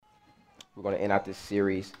We're going to end out this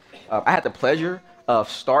series. I had the pleasure of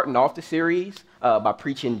starting off the series by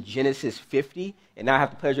preaching Genesis 50, and now I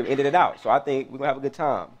have the pleasure of ending it out. So I think we're going to have a good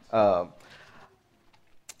time.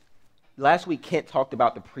 Last week, Kent talked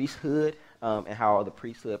about the priesthood and how the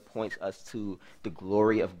priesthood points us to the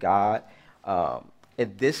glory of God.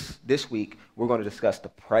 And this week, we're going to discuss the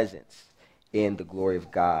presence in the glory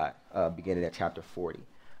of God, beginning at chapter 40.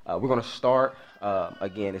 We're going to start,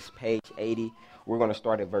 again, it's page 80. We're going to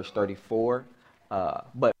start at verse 34.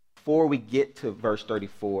 But before we get to verse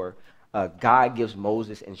 34, God gives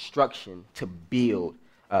Moses instruction to build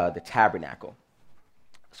the tabernacle.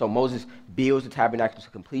 So Moses builds the tabernacle to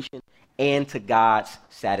completion and to God's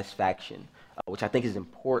satisfaction, which I think is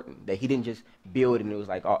important, that he didn't just build it and it was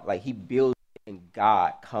like he builds it and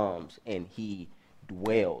God comes and he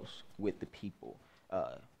dwells with the people.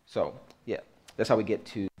 That's how we get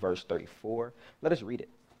to verse 34. Let us read it.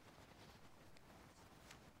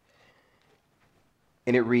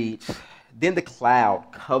 And it reads, "Then the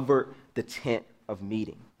cloud covered the tent of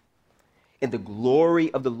meeting, and the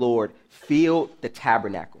glory of the Lord filled the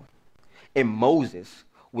tabernacle. And Moses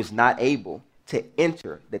was not able to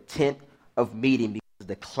enter the tent of meeting because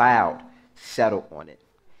the cloud settled on it.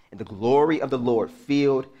 And the glory of the Lord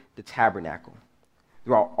filled the tabernacle.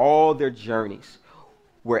 Throughout all their journeys,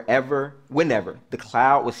 whenever the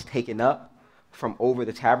cloud was taken up from over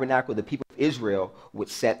the tabernacle, the people of Israel would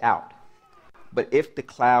set out. But if the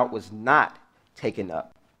cloud was not taken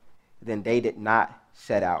up, then they did not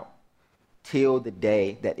set out till the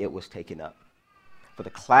day that it was taken up. For the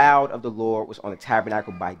cloud of the Lord was on the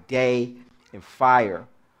tabernacle by day, and fire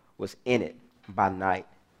was in it by night,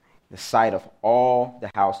 in the sight of all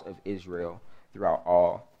the house of Israel throughout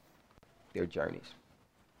all their journeys."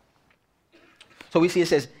 So we see it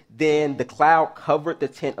says, "Then the cloud covered the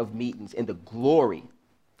tent of meetings, and the glory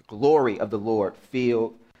of the Lord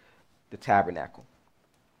filled the tabernacle."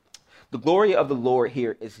 The glory of the Lord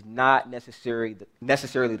here is not necessarily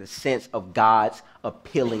the sense of God's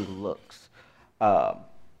appealing looks. The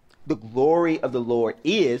glory of the Lord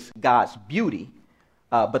is God's beauty,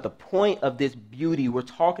 but the point of this beauty, we're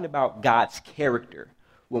talking about God's character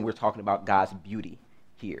when we're talking about God's beauty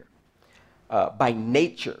here. By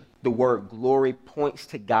nature, the word glory points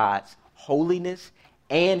to God's holiness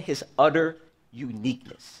and his utter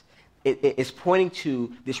uniqueness. It's pointing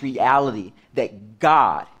to this reality that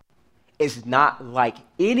God is not like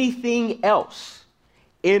anything else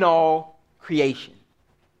in all creation.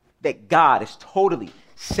 That God is totally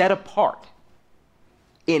set apart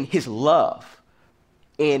in his love,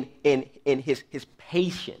 in his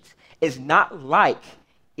patience. Is not like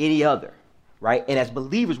any other, right? And as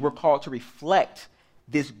believers, we're called to reflect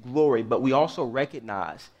this glory, but we also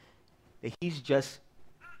recognize that he's just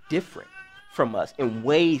different from us in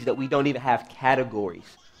ways that we don't even have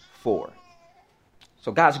categories for.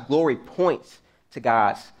 So God's glory points to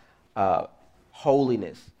God's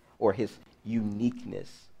holiness or his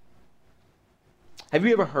uniqueness. Have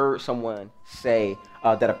you ever heard someone say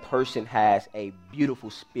that a person has a beautiful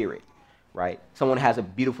spirit, right? Someone has a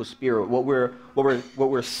beautiful spirit. What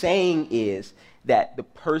we're saying is that the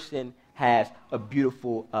person has a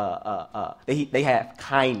beautiful, they have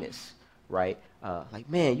kindness, right? Like,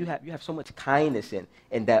 man, you have so much kindness,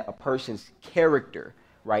 and that a person's character,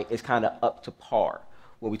 right, is kind of up to par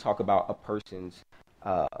when we talk about a person's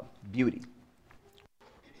beauty.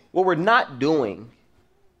 What we're not doing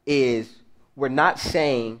is we're not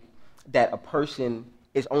saying that a person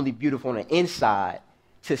is only beautiful on the inside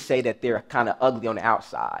to say that they're kind of ugly on the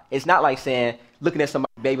outside. It's not like saying, looking at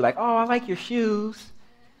somebody's baby like, "Oh, I like your shoes.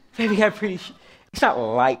 Baby, you have pretty shoes." It's not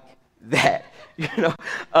like that, you know.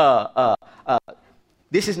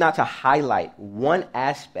 This is not to highlight one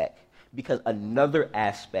aspect because another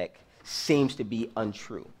aspect seems to be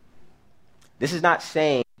untrue. This is not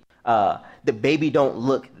saying the baby don't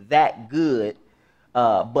look that good,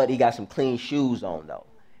 but he got some clean shoes on, though.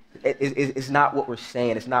 It's not what we're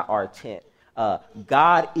saying. It's not our intent.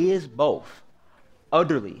 God is both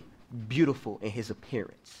utterly beautiful in his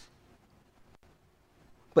appearance.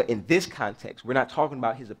 But in this context, we're not talking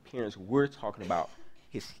about his appearance. We're talking about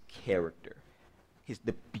his character,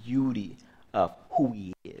 the beauty of who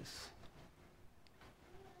he is.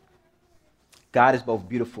 God is both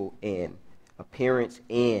beautiful in appearance,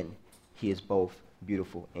 and he is both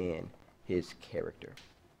beautiful in his character.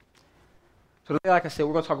 So today, like I said,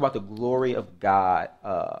 we're going to talk about the glory of God.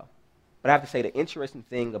 But I have to say, the interesting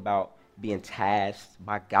thing about being tasked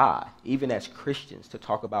by God, even as Christians, to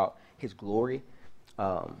talk about his glory,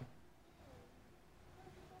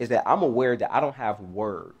 is that I'm aware that I don't have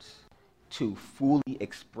words to fully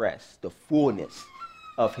express the fullness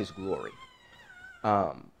of his glory.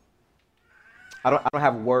 I don't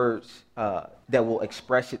have words that will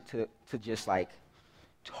express it to just like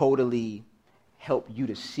totally help you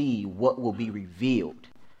to see what will be revealed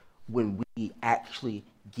when we actually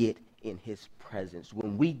get in his presence.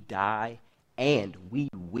 When we die, and we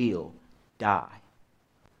will die,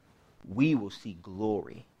 we will see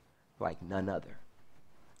glory like none other.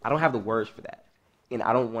 I don't have the words for that, and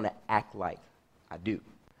I don't want to act like I do.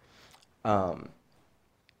 I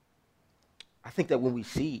think that when we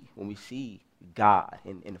see God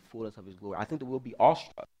in the fullness of his glory, I think that we'll be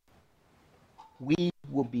awestruck. We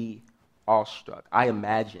will be awestruck. I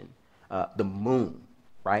imagine the moon,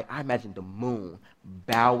 right? I imagine the moon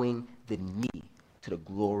bowing the knee to the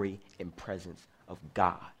glory and presence of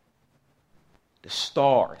God. The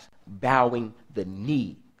stars bowing the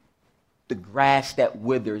knee. The grass that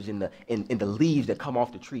withers and the leaves that come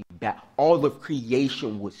off the tree. All of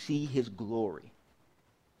creation would see his glory.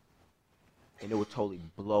 And it would totally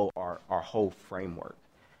blow our whole framework.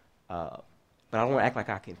 But I don't want to act like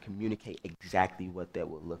I can communicate exactly what that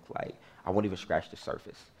would look like. I won't even scratch the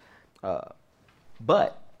surface.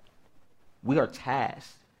 But we are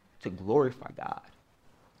tasked to glorify God.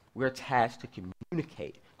 We're tasked to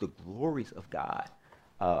communicate the glories of God.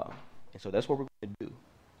 And so that's what we're going to do,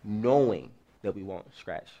 knowing that we won't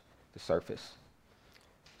scratch the surface.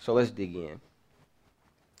 So let's dig in.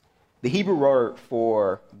 The Hebrew word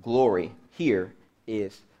for glory here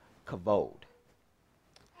is kavod.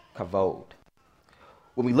 Kavod.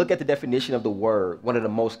 When we look at the definition of the word, one of the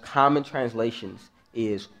most common translations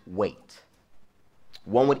is weight.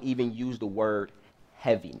 One would even use the word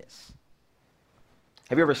heaviness.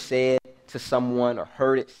 Have you ever said to someone or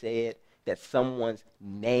heard it said that someone's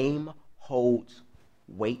name holds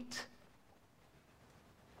weight?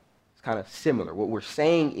 It's kind of similar. What we're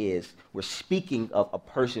saying is we're speaking of a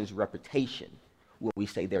person's reputation. When we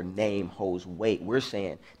say their name holds weight, we're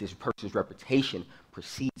saying this person's reputation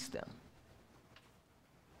precedes them.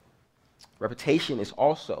 Reputation is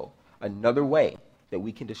also another way that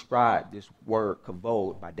we can describe this word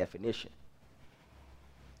kavod by definition.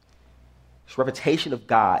 This reputation of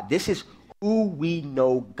God, this is who we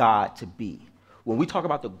know God to be. When we talk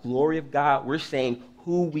about the glory of God, we're saying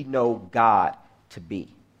who we know God to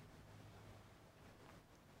be.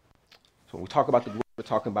 So when we talk about the glory, we're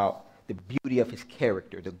talking about the beauty of his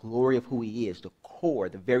character, the glory of who he is, the core,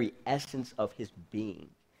 the very essence of his being.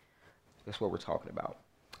 That's what we're talking about.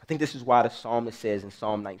 I think this is why the psalmist says in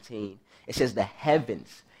Psalm 19, it says the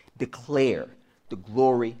heavens declare the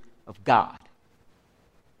glory of God.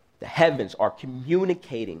 The heavens are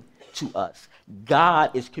communicating to us.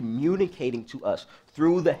 God is communicating to us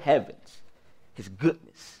through the heavens his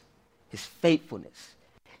goodness, his faithfulness,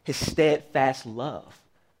 his steadfast love.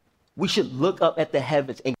 We should look up at the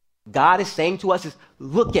heavens, and God is saying to us,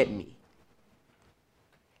 look at me.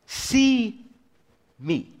 See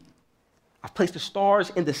me. I've placed the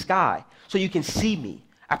stars in the sky so you can see me.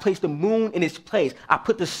 I placed the moon in its place. I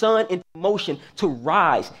put the sun into motion to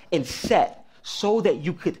rise and set so that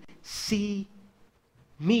you could see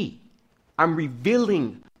me. I'm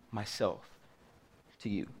revealing myself to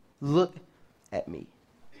you. Look at me.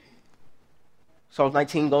 Psalm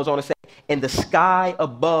 19 goes on to say, and the sky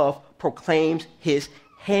above proclaims his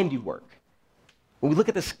handiwork. When we look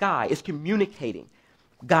at the sky, it's communicating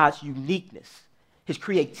God's uniqueness, his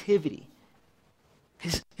creativity,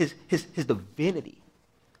 his divinity.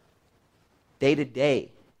 Day to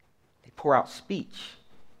day, they pour out speech.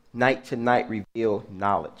 Night to night reveal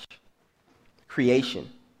knowledge. Creation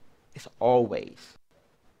is always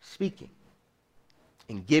speaking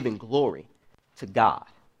and giving glory to God.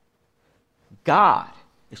 God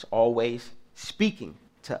is always speaking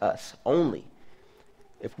to us only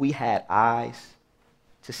if we had eyes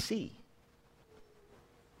to see.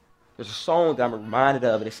 There's a song that I'm reminded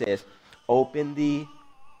of, and it says, open the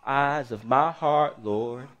eyes of my heart,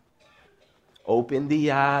 Lord. Open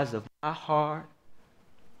the eyes of my heart.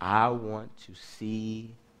 I want to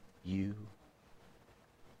see you.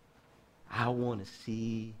 I want to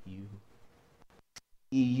see you.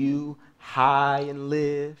 See you high and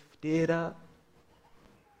lifted up,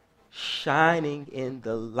 shining in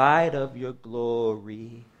the light of your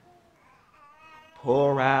glory.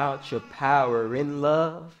 Pour out your power and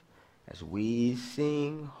love as we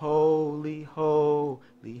sing, holy,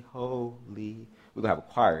 holy, holy. We're going to have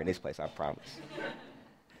a choir in this place, I promise.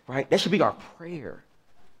 Right? That should be our prayer.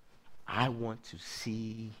 I want to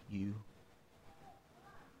see you.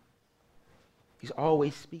 He's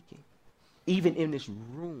always speaking. Even in this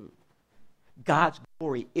room, God's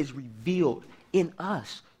glory is revealed in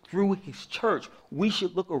us through his church, we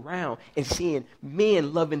should look around and seeing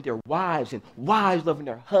men loving their wives and wives loving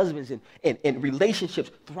their husbands and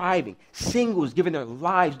relationships thriving, singles giving their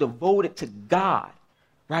lives devoted to God,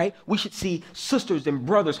 right? We should see sisters and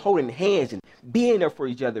brothers holding hands and being there for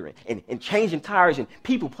each other and changing tires and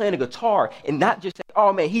people playing the guitar and not just say,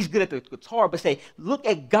 oh man, he's good at the guitar, but say, look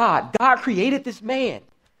at God. God created this man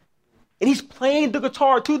and he's playing the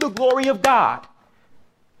guitar to the glory of God.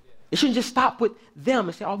 It shouldn't just stop with them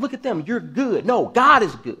and say, oh, look at them, you're good. No, God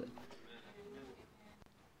is good.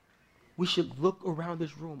 We should look around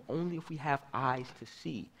this room only if we have eyes to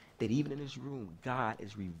see that even in this room, God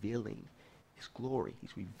is revealing his glory.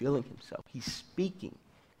 He's revealing himself. He's speaking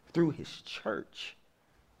through his church.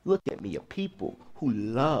 Look at me, a people who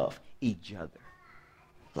love each other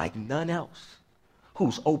like none else,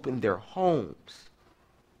 who's opened their homes,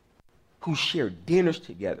 who share dinners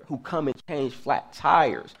together, who come and change flat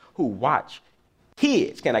tires, who watch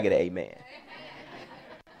kids. Can I get an amen?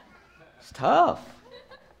 It's tough.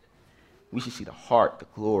 We should see the heart, the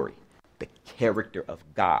glory, the character of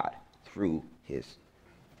God through his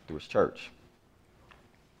church.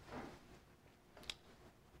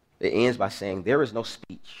 It ends by saying, there is no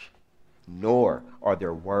speech, nor are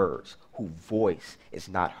there words whose voice is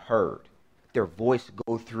not heard. Their voice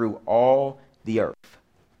go through all the earth,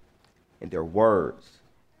 and their words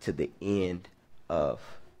to the end of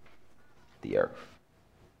the earth.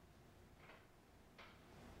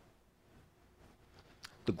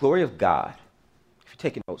 The glory of God, if you're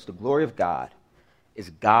taking notes, the glory of God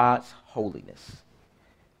is God's holiness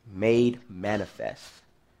made manifest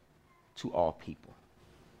to all people.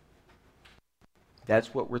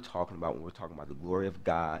 That's what we're talking about when we're talking about the glory of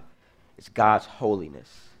God. It's God's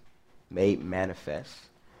holiness made manifest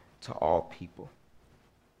to all people.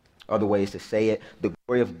 Other ways to say it, the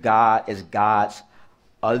glory of God is God's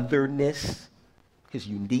otherness, his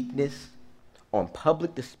uniqueness on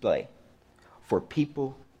public display for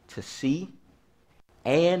people to see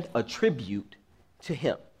and attribute to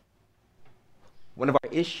him. One of our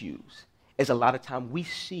issues is a lot of time we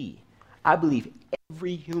see, I believe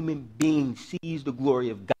every human being sees the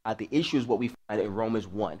glory of God. The issue is what we find in Romans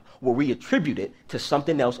 1, where we attribute it to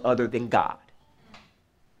something else other than God.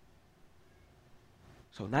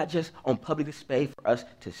 So not just on public display for us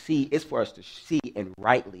to see, it's for us to see and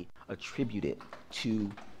rightly attribute it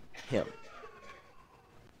to him.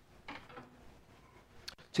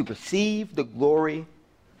 To perceive the glory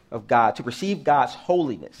of God, to perceive God's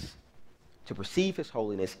holiness, to perceive his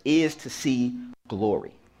holiness is to see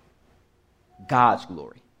glory, God's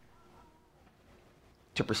glory.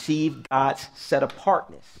 To perceive God's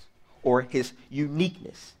set-apartness or his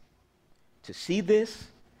uniqueness. To see this,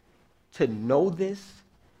 to know this,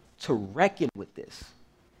 to reckon with this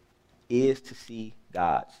is to see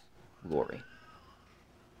God's glory.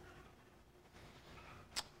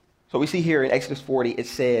 So we see here in Exodus 40, it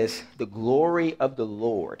says, the glory of the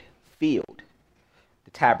Lord filled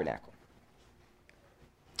the tabernacle.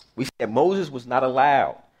 We see that Moses was not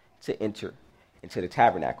allowed to enter into the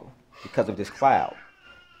tabernacle because of this cloud,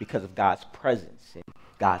 because of God's presence and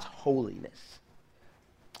God's holiness.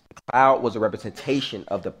 The cloud was a representation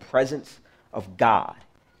of the presence of God.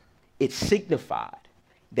 It signified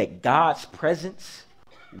that God's presence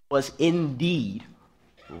was indeed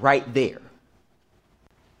right there.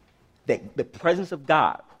 That the presence of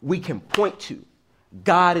God, we can point to.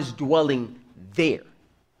 God is dwelling there.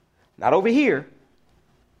 Not over here,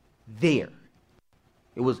 there.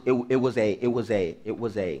 It was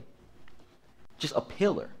just a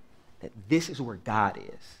pillar that this is where God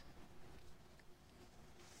is.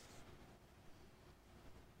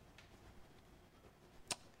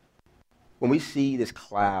 When we see this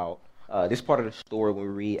cloud, this part of the story, when we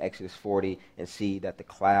read Exodus 40 and see that the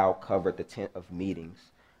cloud covered the tent of meetings,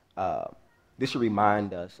 this should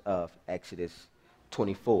remind us of Exodus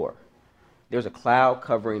 24. There's a cloud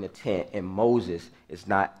covering the tent, and Moses is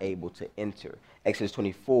not able to enter. Exodus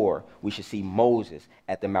 24, we should see Moses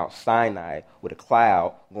at the Mount Sinai with a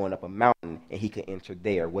cloud going up a mountain, and he can enter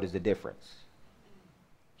there. What is the difference?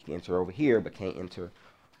 He can enter over here, but can't enter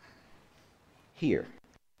here.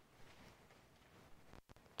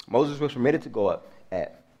 Moses was permitted to go up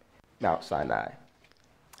at Mount Sinai.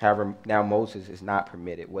 However, now Moses is not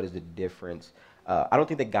permitted. What is the difference? I don't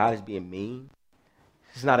think that God is being mean.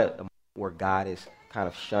 It's not a moment where God is kind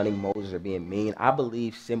of shunning Moses or being mean. I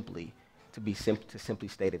believe simply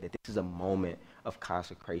stated that this is a moment of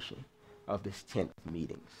consecration of this tent of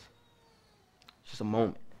meetings. It's just a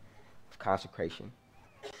moment of consecration.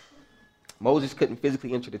 Moses couldn't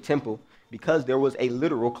physically enter the temple because there was a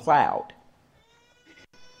literal cloud.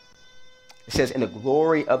 It says, and the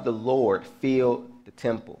glory of the Lord filled the the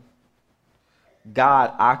temple.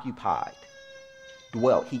 God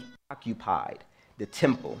he occupied the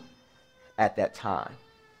temple at that time.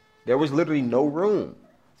 There was literally no room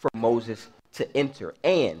for Moses to enter,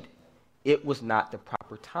 and it was not the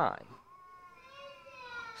proper time.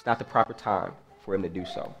 It's not the proper time for him to do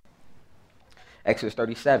so. Exodus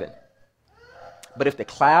 37. But if the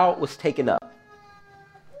cloud was taken up,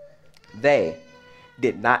 they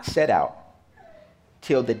did not set out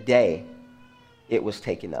till the day it was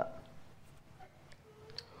taken up.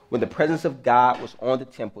 When the presence of God was on the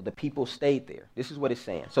temple, the people stayed there. This is what it's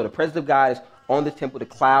saying. So the presence of God is on the temple. The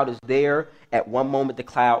cloud is there. At one moment, the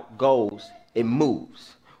cloud goes. It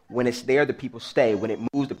moves. When it's there, the people stay. When it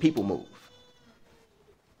moves, the people move.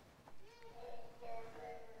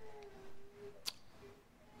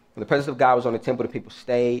 When the presence of God was on the temple, the people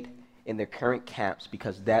stayed in their current camps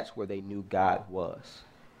because that's where they knew God was.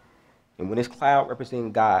 And when this cloud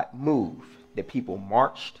representing God moved, the people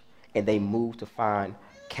marched and they moved to find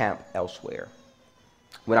camp elsewhere.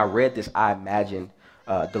 When I read this, I imagined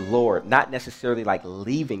the Lord not necessarily like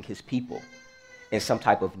leaving his people in some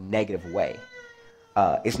type of negative way.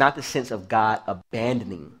 It's not the sense of God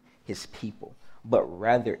abandoning his people, but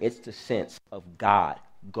rather it's the sense of God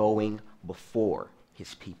going before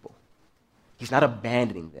his people. He's not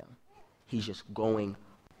abandoning them. He's just going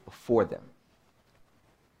before them.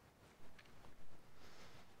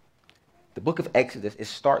 The book of Exodus, it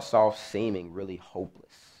starts off seeming really hopeless.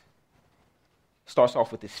 It starts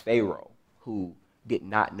off with this Pharaoh who did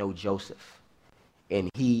not know Joseph. And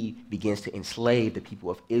he begins to enslave the people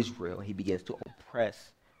of Israel. He begins to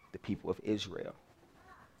oppress the people of Israel.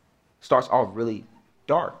 It starts off really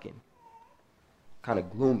dark and kind of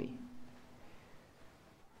gloomy.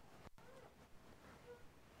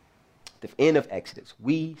 At the end of Exodus,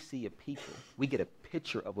 we see a people, we get a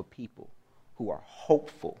picture of a people who are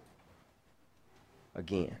hopeful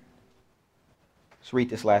again. Let's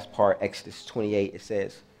read this last part, Exodus 28.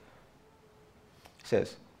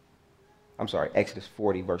 Exodus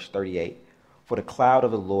 40, verse 38. For the cloud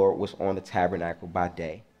of the Lord was on the tabernacle by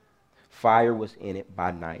day. Fire was in it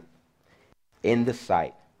by night, in the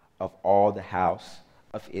sight of all the house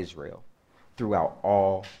of Israel throughout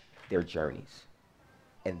all their journeys.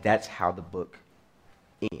 And that's how the book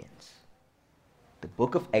ends. The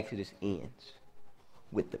book of Exodus ends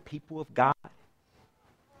with the people of God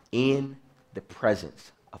in the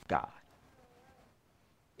presence of God.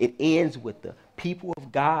 It ends with the people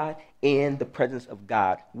of God in the presence of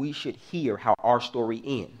God. We should hear how our story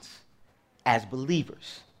ends as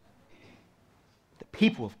believers. The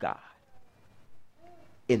people of God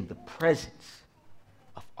in the presence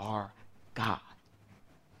of our God.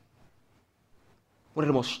 One of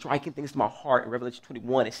the most striking things to my heart in Revelation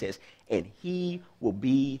 21, it says, and he will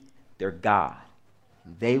be their God.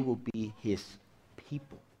 And they will be his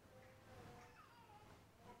people.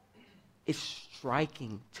 It's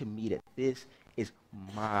striking to me that this is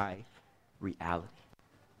my reality.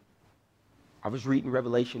 I was reading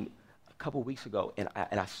Revelation a couple weeks ago, and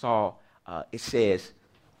I saw it says,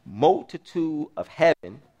 multitude of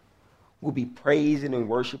heaven will be praising and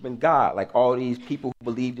worshiping God. Like all these people who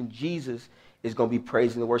believed in Jesus is going to be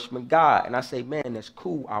praising and worshiping God. And I say, man, that's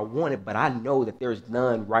cool. I want it, but I know that there's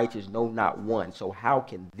none righteous, no, not one. So how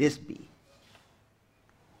can this be?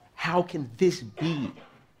 How can this be?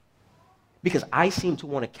 Because I seem to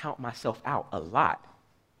want to count myself out a lot.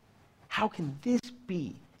 How can this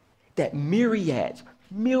be that myriads,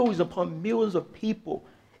 millions upon millions of people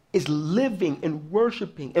is living and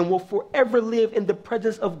worshiping and will forever live in the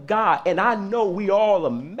presence of God? And I know we all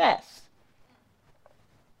a mess.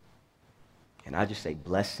 And I just say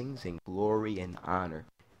blessings and glory and honor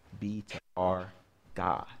be to our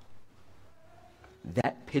God.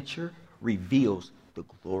 That picture reveals the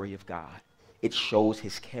glory of God. It shows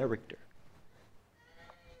his character.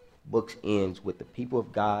 Book ends with the people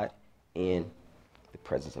of God in the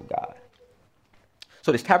presence of God.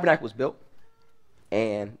 So this tabernacle was built,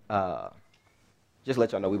 and just to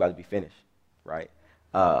let y'all know, we about to be finished, right?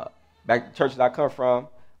 Back to churches I come from,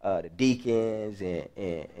 the deacons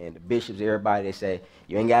and the bishops, everybody, they say,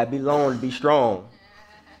 you ain't got to be long to be strong.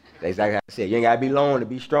 That's exactly how I said, you ain't got to be long to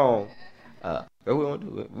be strong. But we won't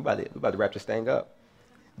do it. We're about to wrap this thing up.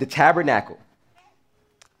 The tabernacle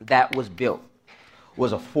that was built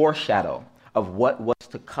was a foreshadow of what was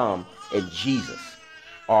to come in Jesus,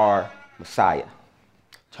 our Messiah.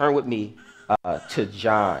 Turn with me to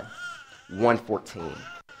John 1:14.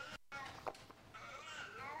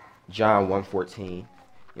 John 1:14,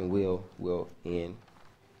 and we'll end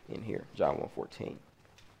in here. John 1:14.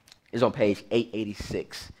 It's on page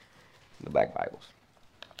 886 in the Black Bibles.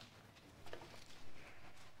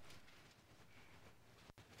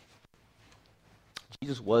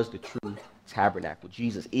 Jesus was the true tabernacle.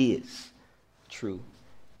 Jesus is true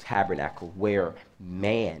tabernacle where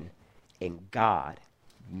man and God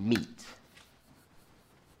meet.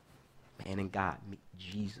 Man and God meet.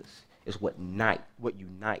 Jesus is what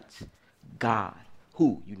unites God.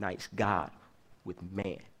 Who unites God with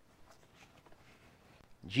man?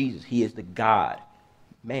 Jesus, he is the God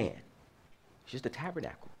man. It's just the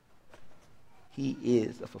tabernacle. He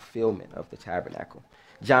is the fulfillment of the tabernacle.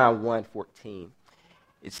 John 1:14,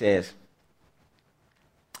 it says,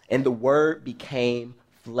 "And the word became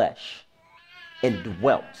flesh and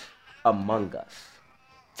dwelt among us,"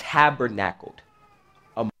 tabernacled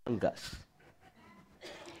among us.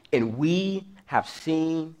 "And we have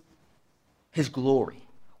seen his glory."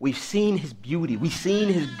 We've seen his beauty. We've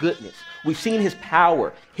seen his goodness. We've seen his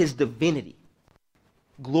power, his divinity.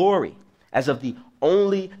 Glory as of the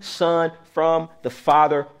only Son from the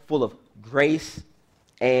Father, full of grace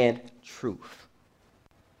and truth.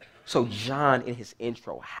 So John, in his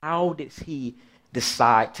intro, how does he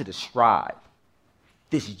decide to describe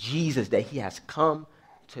this Jesus that he has come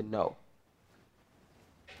to know?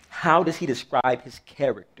 How does he describe his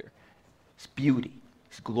character, his beauty,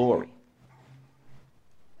 his glory?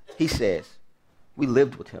 He says, we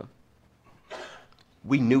lived with him.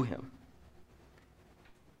 We knew him.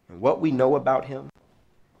 And what we know about him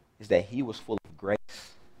is that he was full of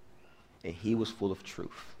grace and he was full of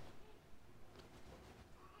truth.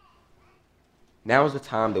 Now is the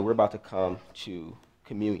time that we're about to come to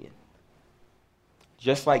communion.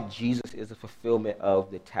 Just like Jesus is the fulfillment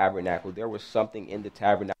of the tabernacle, there was something in the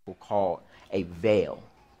tabernacle called a veil.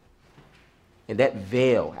 And that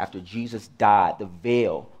veil, after Jesus died, the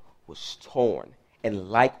veil was torn. And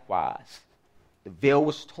likewise, the veil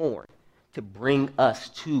was torn to bring us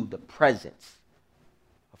to the presence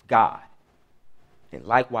of God. And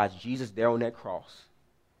likewise, Jesus there on that cross,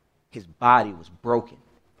 his body was broken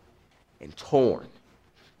and torn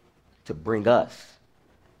to bring us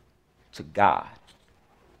to God.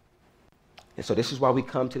 And so this is why we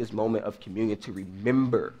come to this moment of communion, to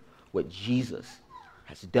remember what Jesus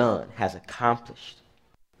has done, has accomplished.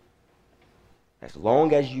 As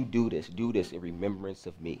long as you do this in remembrance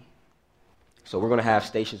of me. So we're going to have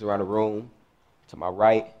stations around the room. To my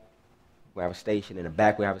right, we have a station. In the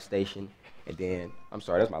back, we have a station. And then, I'm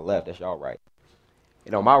sorry, that's my left. That's y'all right.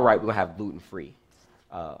 And on my right, we're going to have gluten-free.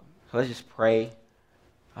 So let's just pray.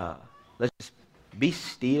 Let's just be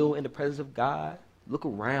still in the presence of God. Look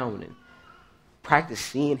around and practice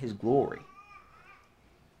seeing his glory.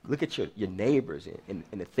 Look at your neighbors and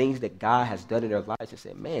the things that God has done in their lives and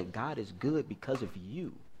say, man, God is good because of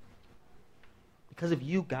you. Because of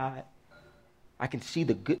you, God, I can see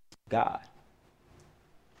the goodness of God.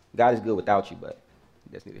 God is good without you, but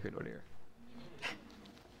that's neither here nor there.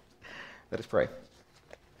 Let us pray.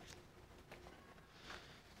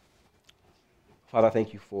 Father, I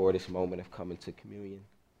thank you for this moment of coming to communion.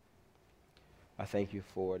 I thank you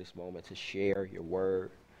for this moment to share your word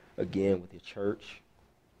again with your church.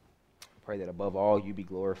 I pray that above all you be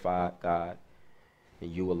glorified, God,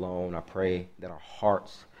 and you alone. I pray that our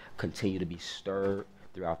hearts continue to be stirred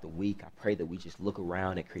throughout the week. I pray that we just look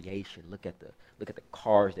around at creation, look at the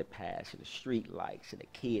cars that pass and the street lights and the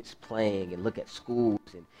kids playing, and look at schools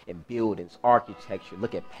and buildings, architecture,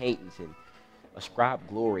 look at paintings, and ascribe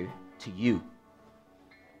glory to you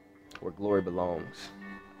where glory belongs.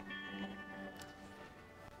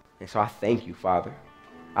 And so I thank you, Father.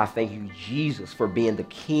 I thank you, Jesus, for being the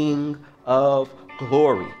King of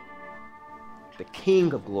glory. The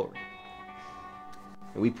King of glory.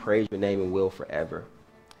 And we praise your name and will forever.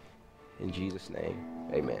 In Jesus' name,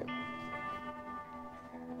 amen.